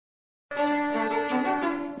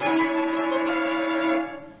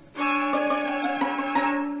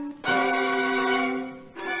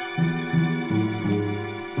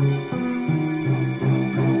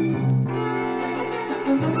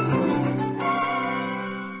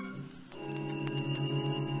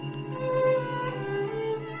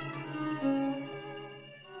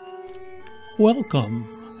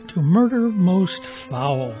Welcome to Murder Most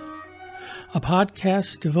Foul, a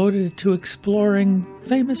podcast devoted to exploring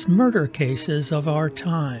famous murder cases of our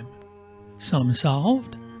time. Some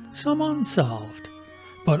solved, some unsolved,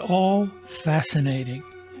 but all fascinating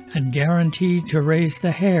and guaranteed to raise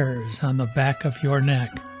the hairs on the back of your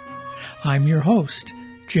neck. I'm your host,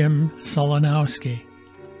 Jim Solanowski.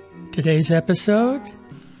 Today's episode: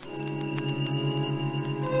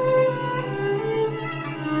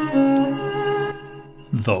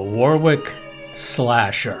 The Warwick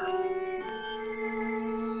Slasher.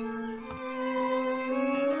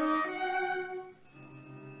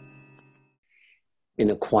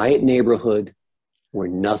 In a quiet neighborhood where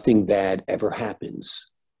nothing bad ever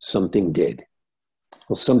happens, something did.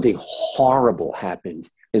 Well, something horrible happened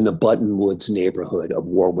in the Buttonwoods neighborhood of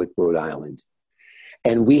Warwick, Rhode Island.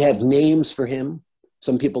 And we have names for him.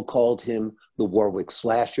 Some people called him the Warwick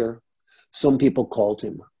Slasher. Some people called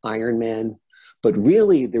him Iron Man. But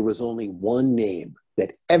really, there was only one name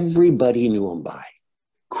that everybody knew him by: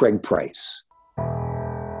 Craig Price.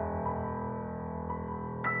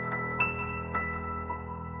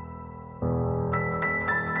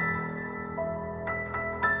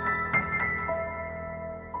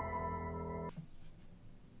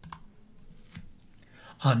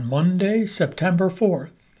 On Monday, September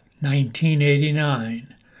 4th,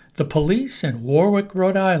 1989, the police in Warwick,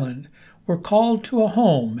 Rhode Island were called to a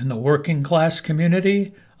home in the working-class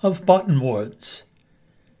community of Buttonwoods.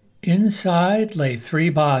 Inside lay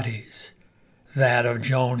three bodies, that of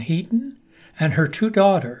Joan Heaton and her two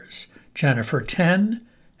daughters, Jennifer 10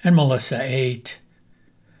 and Melissa 8.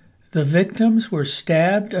 The victims were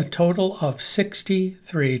stabbed a total of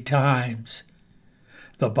 63 times.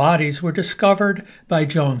 The bodies were discovered by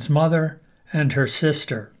Joan's mother and her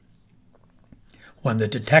sister. When the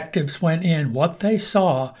detectives went in, what they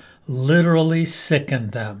saw literally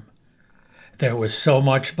sickened them. There was so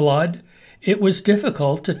much blood, it was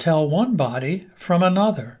difficult to tell one body from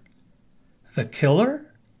another. The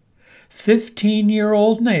killer?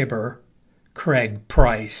 15-year-old neighbor, Craig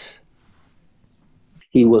Price.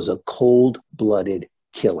 He was a cold-blooded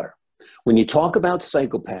killer. When you talk about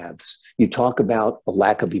psychopaths, you talk about a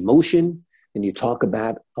lack of emotion and you talk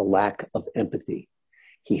about a lack of empathy.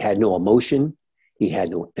 He had no emotion. He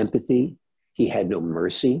had no empathy. He had no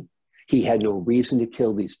mercy. He had no reason to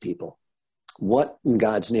kill these people. What in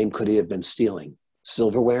God's name could he have been stealing?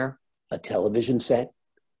 Silverware? A television set?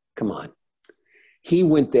 Come on. He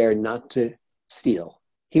went there not to steal.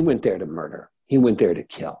 He went there to murder. He went there to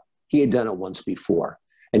kill. He had done it once before,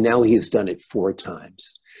 and now he has done it 4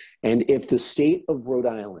 times. And if the state of Rhode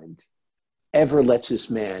Island ever lets this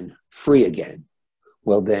man free again,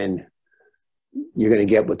 well, then you're going to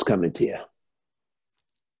get what's coming to you.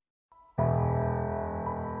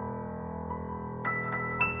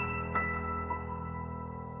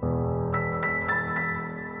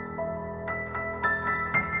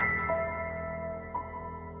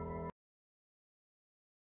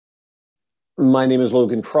 My name is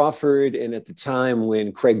Logan Crawford, and at the time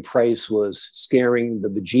when Craig Price was scaring the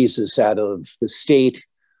bejesus out of the state,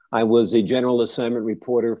 I was a general assignment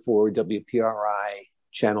reporter for WPRI,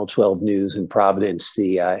 Channel 12 News in Providence,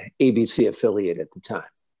 the ABC affiliate at the time.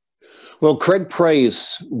 Well, Craig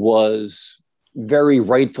Price was very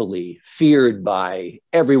rightfully feared by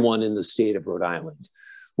everyone in the state of Rhode Island.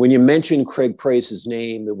 When you mentioned Craig Price's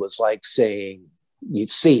name, it was like saying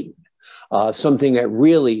Satan. Something that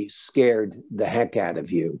really scared the heck out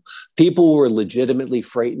of you. People were legitimately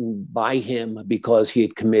frightened by him because he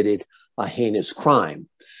had committed a heinous crime.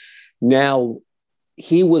 Now,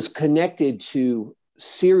 he was connected to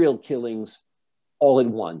serial killings all at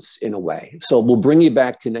once, in a way. So we'll bring you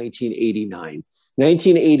back to 1989.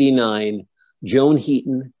 1989, Joan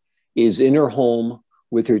Heaton is in her home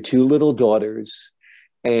with her 2 little daughters,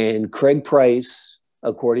 and Craig Price,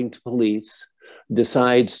 according to police,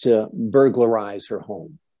 decides to burglarize her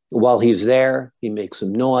home. While he's there, he makes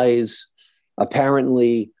some noise.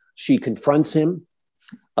 Apparently, she confronts him.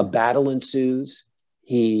 A battle ensues.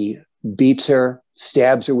 He beats her,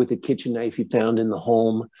 stabs her with a kitchen knife he found in the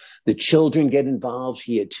home. The children get involved.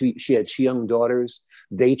 She had 2 young daughters.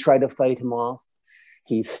 They try to fight him off.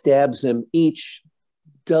 He stabs them each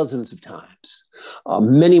dozens of times,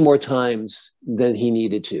 many more times than he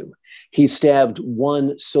needed to. He stabbed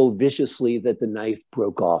one so viciously that the knife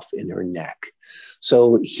broke off in her neck.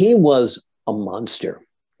 So he was a monster.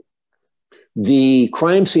 The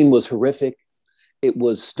crime scene was horrific. It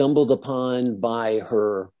was stumbled upon by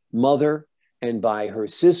her mother and by her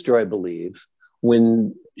sister, I believe,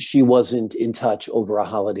 when she wasn't in touch over a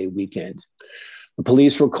holiday weekend. The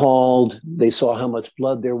police were called. They saw how much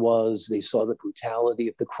blood there was. They saw the brutality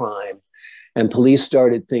of the crime. And police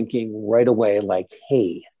started thinking right away, like,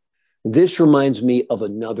 hey, this reminds me of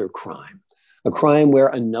another crime, a crime where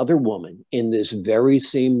another woman in this very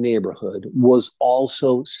same neighborhood was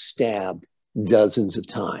also stabbed dozens of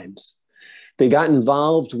times. They got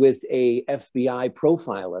involved with a FBI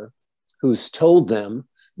profiler who's told them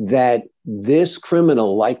that this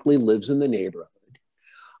criminal likely lives in the neighborhood,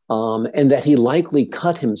 and that he likely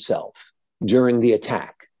cut himself during the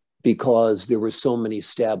attack because there were so many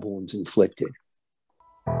stab wounds inflicted.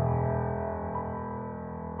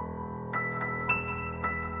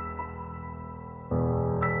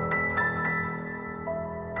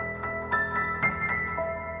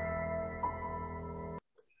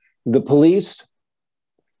 The police,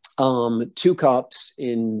 two cops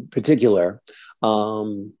in particular,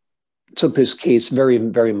 took this case very,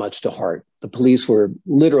 very much to heart. The police were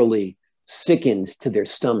literally sickened to their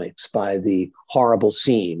stomachs by the horrible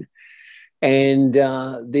scene. And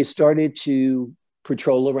they started to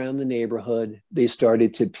patrol around the neighborhood. They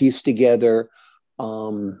started to piece together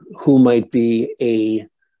who might be a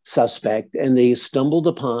suspect. And they stumbled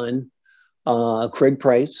upon Craig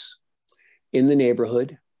Price in the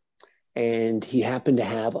neighborhood. And he happened to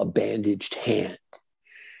have a bandaged hand.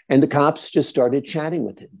 And the cops just started chatting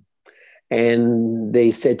with him. And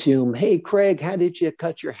they said to him, hey, Craig, how did you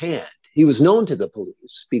cut your hand? He was known to the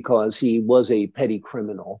police because he was a petty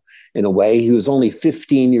criminal in a way. He was only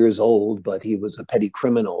 15 years old, but he was a petty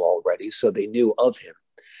criminal already, so they knew of him.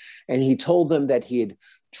 And he told them that he had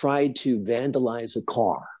tried to vandalize a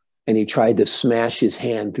car, and he tried to smash his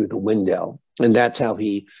hand through the window. And that's how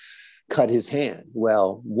he cut his hand.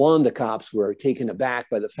 Well, one, the cops were taken aback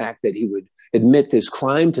by the fact that he would admit this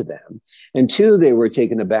crime to them. And two, they were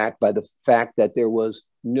taken aback by the fact that there was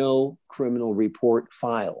no criminal report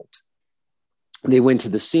filed. They went to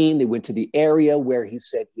the scene, they went to the area where he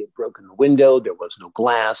said he had broken the window. There was no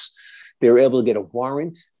glass. They were able to get a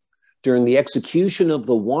warrant. During the execution of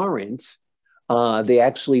the warrant, they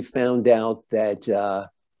actually found out that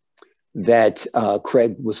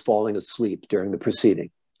Craig was falling asleep during the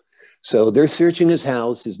proceeding. So they're searching his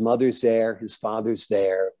house. His mother's there, his father's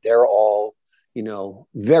there. They're all,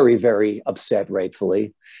 very, very upset,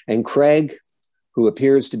 rightfully. And Craig, who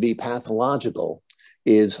appears to be pathological,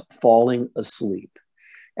 is falling asleep.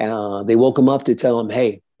 They woke him up to tell him,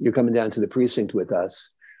 hey, you're coming down to the precinct with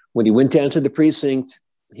us. When he went down to the precinct,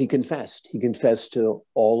 he confessed. He confessed to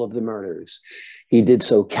all of the murders. He did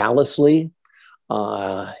so callously.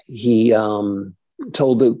 He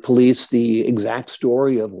told the police the exact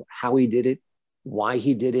story of how he did it, why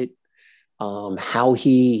he did it, how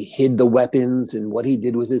he hid the weapons and what he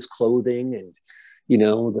did with his clothing. And,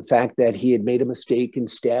 the fact that he had made a mistake and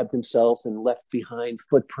stabbed himself and left behind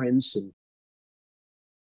footprints. And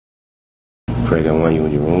Craig, I want you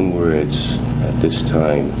in your own words at this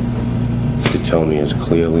time to tell me as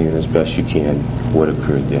clearly and as best you can what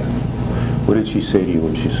occurred there. What did she say to you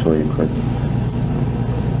when she saw you, Craig?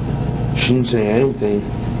 She didn't say anything.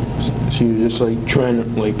 She was just trying to,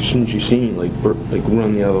 as soon as she seen me,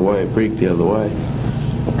 run the other way, break the other way.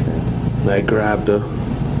 Okay. And I grabbed her.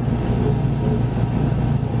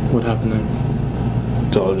 What happened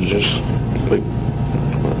then? So I was just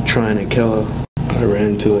trying to kill her. I ran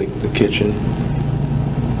into the kitchen.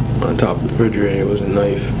 On top of the refrigerator was a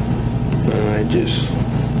knife. And I just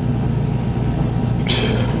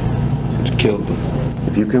killed her.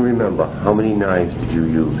 If you can remember, how many knives did you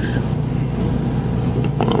use?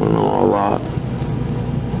 I don't know, a lot.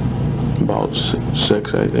 About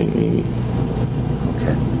six, I think, maybe.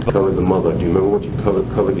 Okay. Covered the mother. Do you remember what you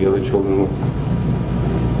covered the other children with?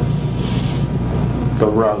 The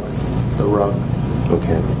rug. The rug.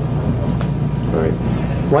 Okay. All right.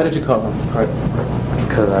 Why did you cover him?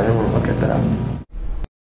 Because I didn't want to look at that.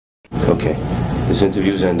 Okay. This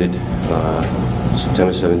interview's ended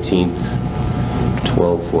September 17th,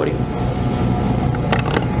 12:40.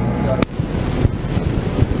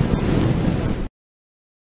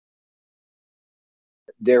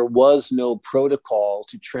 there was no protocol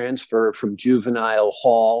to transfer from juvenile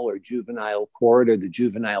hall or juvenile court or the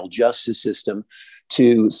juvenile justice system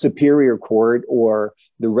to superior court or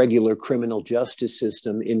the regular criminal justice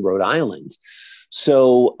system in Rhode Island.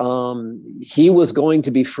 So he was going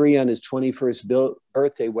to be free on his 21st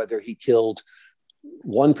birthday, whether he killed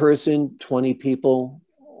one person, 20 people,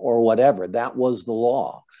 or whatever. That was the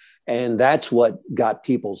law. And that's what got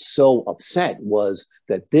people so upset, was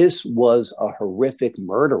that this was a horrific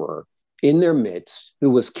murderer in their midst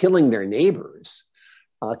who was killing their neighbors,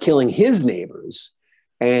 killing his neighbors.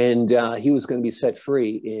 And he was going to be set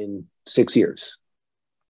free in 6 years.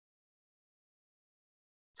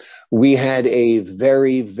 We had a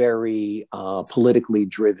very, very politically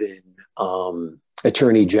driven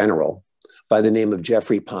attorney general by the name of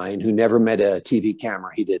Jeffrey Pine, who never met a TV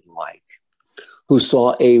camera he didn't like, who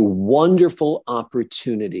saw a wonderful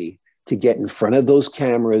opportunity to get in front of those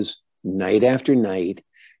cameras night after night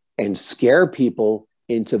and scare people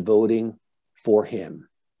into voting for him,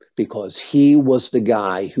 because he was the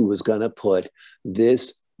guy who was going to put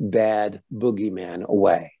this bad boogeyman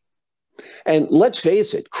away. And let's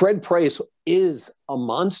face it, Craig Price is a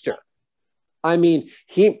monster. I mean,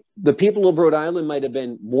 the people of Rhode Island might have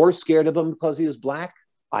been more scared of him because he was Black.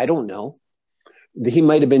 I don't know. He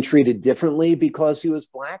might have been treated differently because he was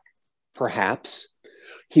Black, perhaps.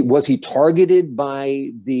 Was he targeted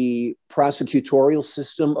by the prosecutorial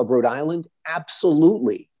system of Rhode Island?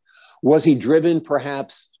 Absolutely. Was he driven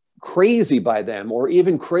perhaps crazy by them, or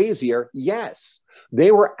even crazier? Yes.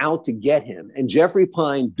 They were out to get him. And Jeffrey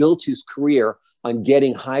Pine built his career on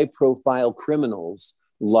getting high-profile criminals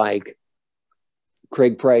like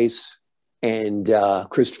Craig Price and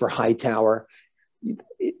Christopher Hightower.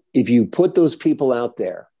 If you put those people out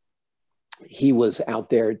there, he was out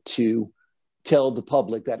there to tell the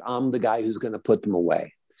public that I'm the guy who's going to put them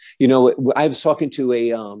away. You know, I was talking to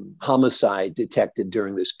a homicide detective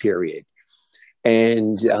during this period,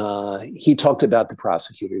 and he talked about the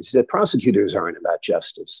prosecutors. He said prosecutors aren't about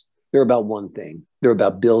justice. They're about one thing. They're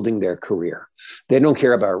about building their career. They don't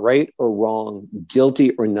care about right or wrong,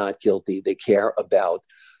 guilty or not guilty. They care about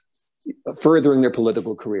furthering their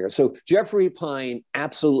political career. So Jeffrey Pine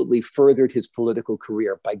absolutely furthered his political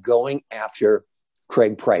career by going after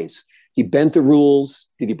Craig Price. He bent the rules.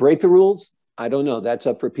 Did he break the rules? I don't know. That's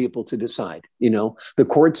up for people to decide. You know, the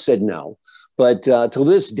court said no. But till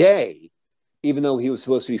this day, even though he was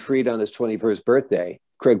supposed to be freed on his 21st birthday,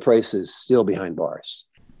 Craig Price is still behind bars.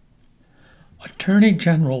 Attorney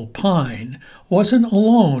General Pine wasn't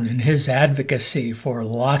alone in his advocacy for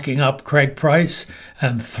locking up Craig Price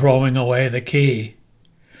and throwing away the key.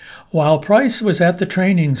 While Price was at the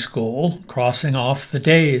training school, crossing off the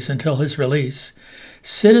days until his release,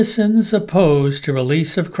 Citizens Opposed to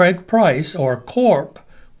Release of Craig Price, or CORP,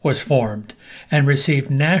 was formed and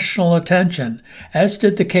received national attention, as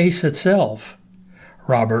did the case itself.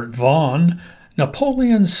 Robert Vaughn,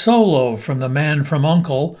 Napoleon Solo from The Man from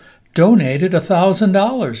U.N.C.L.E., donated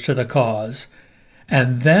 $1,000 to the cause,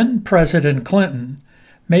 and then President Clinton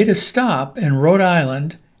made a stop in Rhode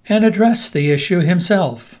Island and addressed the issue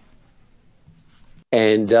himself.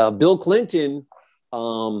 And Bill Clinton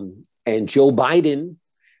and Joe Biden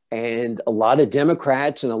and a lot of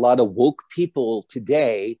Democrats and a lot of woke people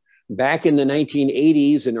today, back in the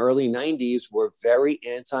 1980s and early 90s, were very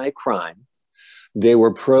anti-crime. They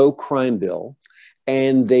were pro-crime bill,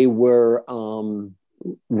 and they were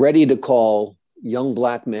ready to call young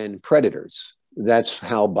Black men predators. That's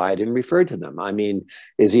how Biden referred to them. I mean,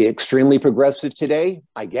 is he extremely progressive today?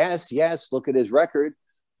 I guess, yes, look at his record.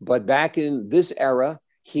 But back in this era,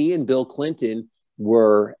 he and Bill Clinton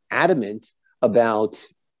were adamant about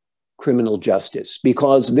criminal justice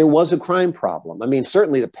because there was a crime problem. I mean,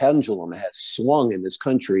 certainly the pendulum has swung in this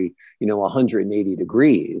country, 180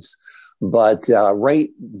 degrees. But right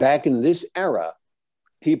back in this era,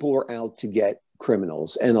 people were out to get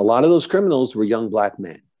criminals. And a lot of those criminals were young Black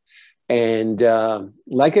men. And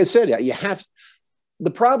like I said,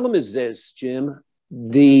 the problem is this, Jim,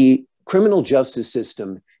 the criminal justice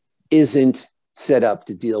system isn't set up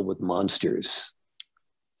to deal with monsters.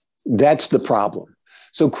 That's the problem.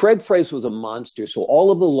 So Craig Price was a monster. So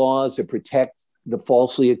all of the laws that protect the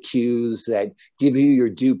falsely accused, that give you your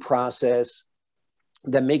due process,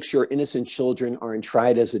 that make sure innocent children aren't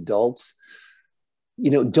tried as adults,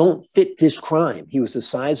 don't fit this crime. He was the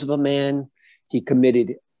size of a man. He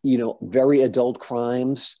committed, very adult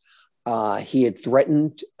crimes. He had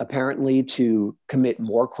threatened, apparently, to commit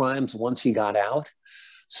more crimes once he got out.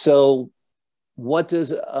 So what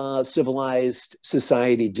does a civilized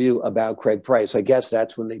society do about Craig Price? I guess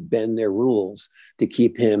that's when they bend their rules to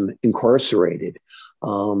keep him incarcerated.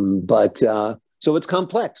 So it's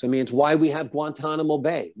complex. I mean, it's why we have Guantanamo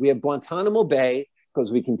Bay. We have Guantanamo Bay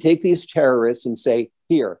because we can take these terrorists and say,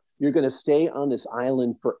 here, you're going to stay on this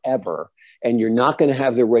island forever, and you're not going to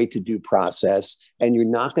have the right to due process, and you're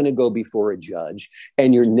not going to go before a judge,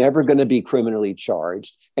 and you're never going to be criminally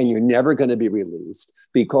charged, and you're never going to be released,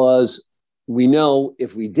 because we know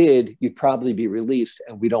if we did, you'd probably be released,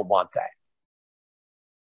 and we don't want that.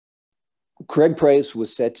 Craig Price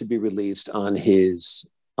was set to be released on his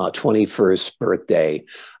 21st birthday.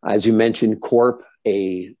 As you mentioned, CORP,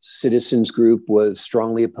 a citizens group, was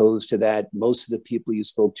strongly opposed to that. Most of the people you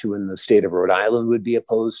spoke to in the state of Rhode Island would be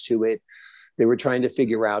opposed to it. They were trying to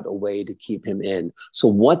figure out a way to keep him in. So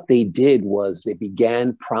what they did was they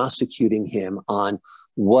began prosecuting him on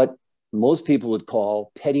what most people would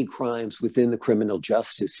call petty crimes within the criminal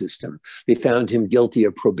justice system. They found him guilty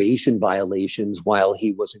of probation violations while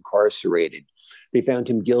he was incarcerated. They found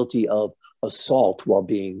him guilty of assault while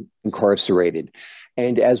being incarcerated.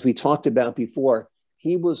 And as we talked about before,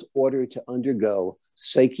 he was ordered to undergo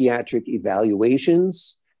psychiatric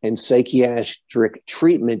evaluations and psychiatric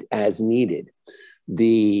treatment as needed.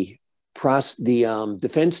 The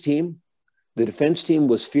defense team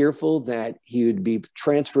was fearful that he would be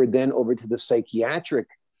transferred then over to the psychiatric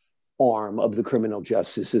arm of the criminal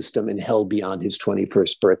justice system and held beyond his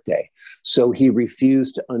 21st birthday. So he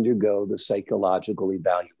refused to undergo the psychological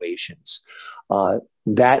evaluations.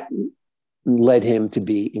 That led him to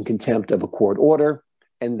be in contempt of a court order,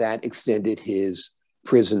 and that extended his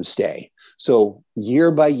prison stay. So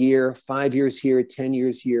year by year, 5 years here, 10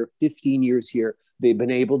 years here, 15 years here, they've been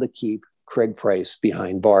able to keep Craig Price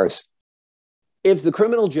behind bars. If the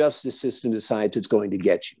criminal justice system decides it's going to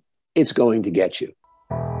get you, it's going to get you.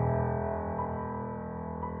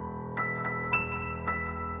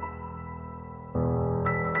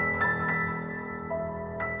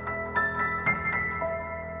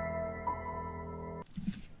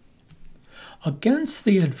 Against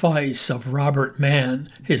the advice of Robert Mann,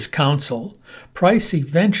 his counsel, Price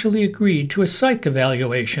eventually agreed to a psych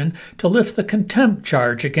evaluation to lift the contempt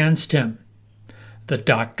charge against him. The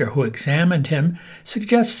doctor who examined him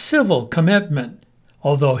suggests civil commitment,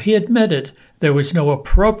 although he admitted there was no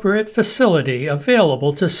appropriate facility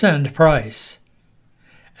available to send Price.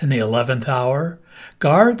 In the 11th hour,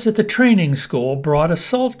 guards at the training school brought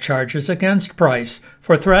assault charges against Price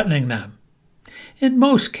for threatening them. In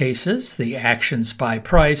most cases, the actions by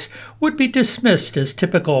Price would be dismissed as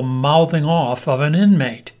typical mouthing off of an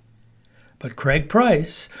inmate. But Craig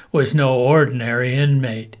Price was no ordinary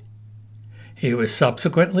inmate. He was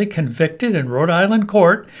subsequently convicted in Rhode Island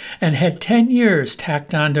court and had 10 years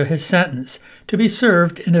tacked onto his sentence to be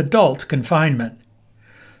served in adult confinement.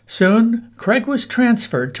 Soon, Craig was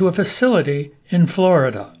transferred to a facility in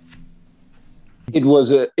Florida. It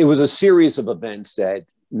was a series of events that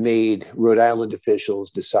made Rhode Island officials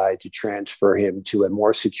decide to transfer him to a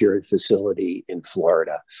more secured facility in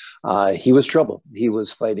Florida. He was trouble. He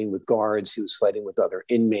was fighting with guards. He was fighting with other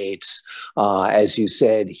inmates. As you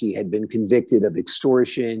said, he had been convicted of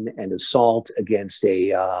extortion and assault against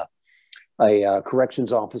a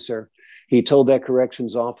corrections officer. He told that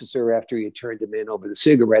corrections officer after he had turned him in over the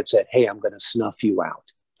cigarettes that, hey, I'm going to snuff you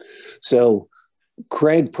out. So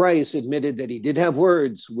Craig Price admitted that he did have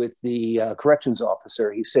words with the corrections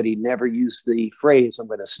officer. He said he never used the phrase, I'm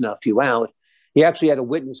going to snuff you out. He actually had a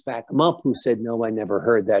witness back him up who said, no, I never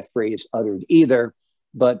heard that phrase uttered either.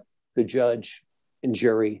 But the judge and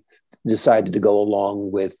jury decided to go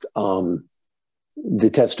along with the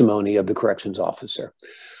testimony of the corrections officer.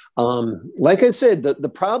 Like I said,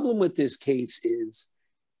 the problem with this case is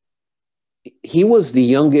he was the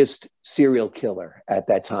youngest serial killer at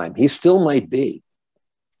that time. He still might be.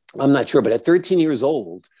 I'm not sure, but at 13 years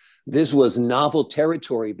old, this was novel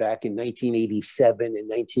territory back in 1987 and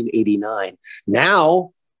 1989.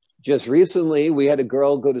 Now, just recently, we had a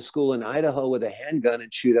girl go to school in Idaho with a handgun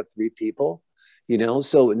and shoot up 3 people.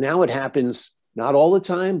 So now it happens not all the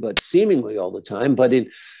time, but seemingly all the time. But in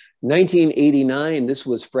 1989, this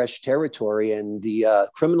was fresh territory, and the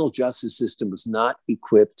criminal justice system was not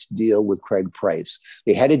equipped to deal with Craig Price.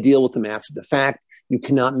 They had to deal with him after the fact. You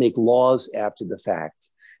cannot make laws after the fact,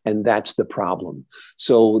 and that's the problem.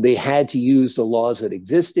 So they had to use the laws that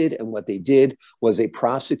existed, and what they did was they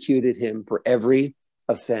prosecuted him for every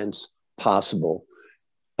offense possible.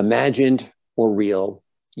 Imagined or real,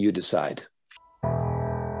 you decide.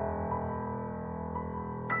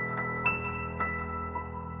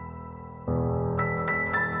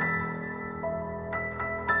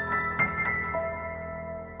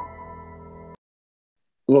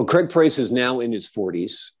 Well, Craig Price is now in his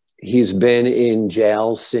 40s. He's been in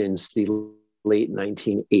jail since the late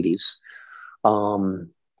 1980s,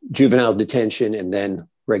 juvenile detention and then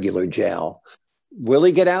regular jail. Will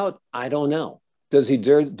he get out? I don't know. Does he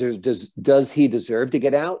deserve to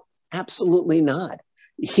get out? Absolutely not.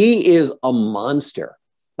 He is a monster.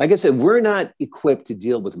 Like I said, we're not equipped to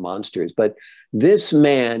deal with monsters, but this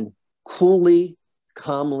man coolly,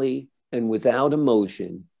 calmly, and without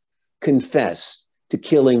emotion confessed to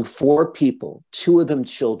killing 4 people, 2 of them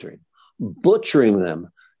children, butchering them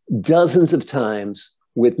dozens of times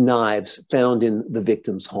with knives found in the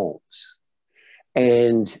victims' homes.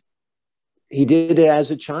 And he did it as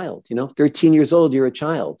a child, 13 years old, you're a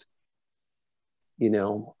child.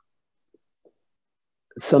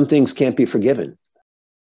 some things can't be forgiven.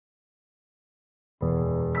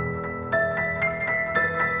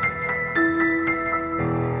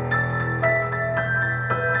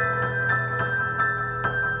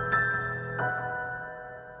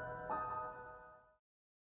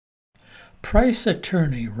 Price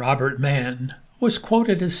attorney Robert Mann was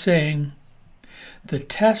quoted as saying, "The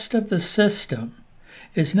test of the system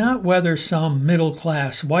is not whether some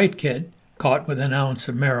middle-class white kid caught with an ounce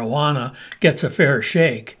of marijuana gets a fair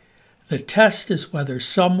shake. The test is whether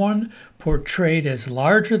someone portrayed as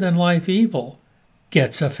larger-than-life evil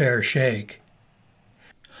gets a fair shake."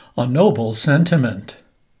 A noble sentiment.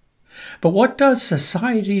 But what does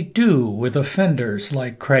society do with offenders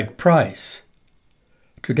like Craig Price?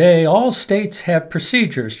 Today, all states have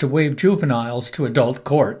procedures to waive juveniles to adult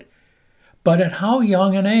court. But at how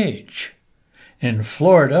young an age? In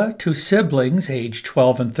Florida, 2 siblings, aged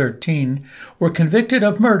 12 and 13, were convicted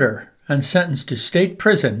of murder and sentenced to state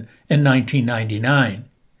prison in 1999.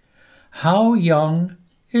 How young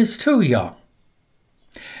is too young?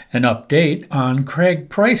 An update on Craig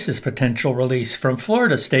Price's potential release from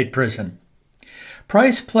Florida State Prison.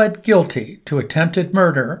 Price pled guilty to attempted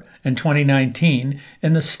murder in 2019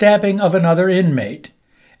 in the stabbing of another inmate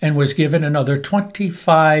and was given another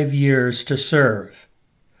 25 years to serve.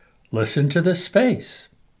 Listen to this space.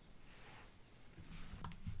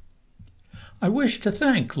 I wish to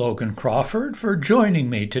thank Logan Crawford for joining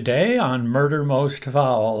me today on Murder Most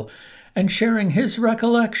Foul and sharing his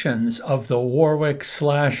recollections of the Warwick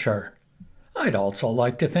slasher. I'd also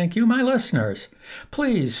like to thank you, my listeners.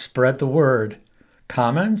 Please spread the word.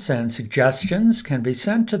 Comments and suggestions can be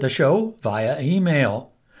sent to the show via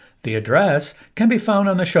email. The address can be found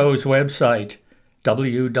on the show's website,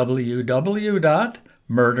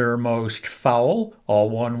 www.murdermostfoul, all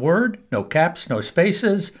one word, no caps, no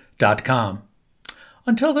spaces.com.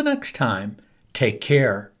 Until the next time, take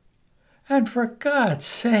care. And for God's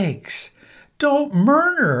sakes, don't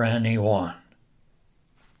murder anyone.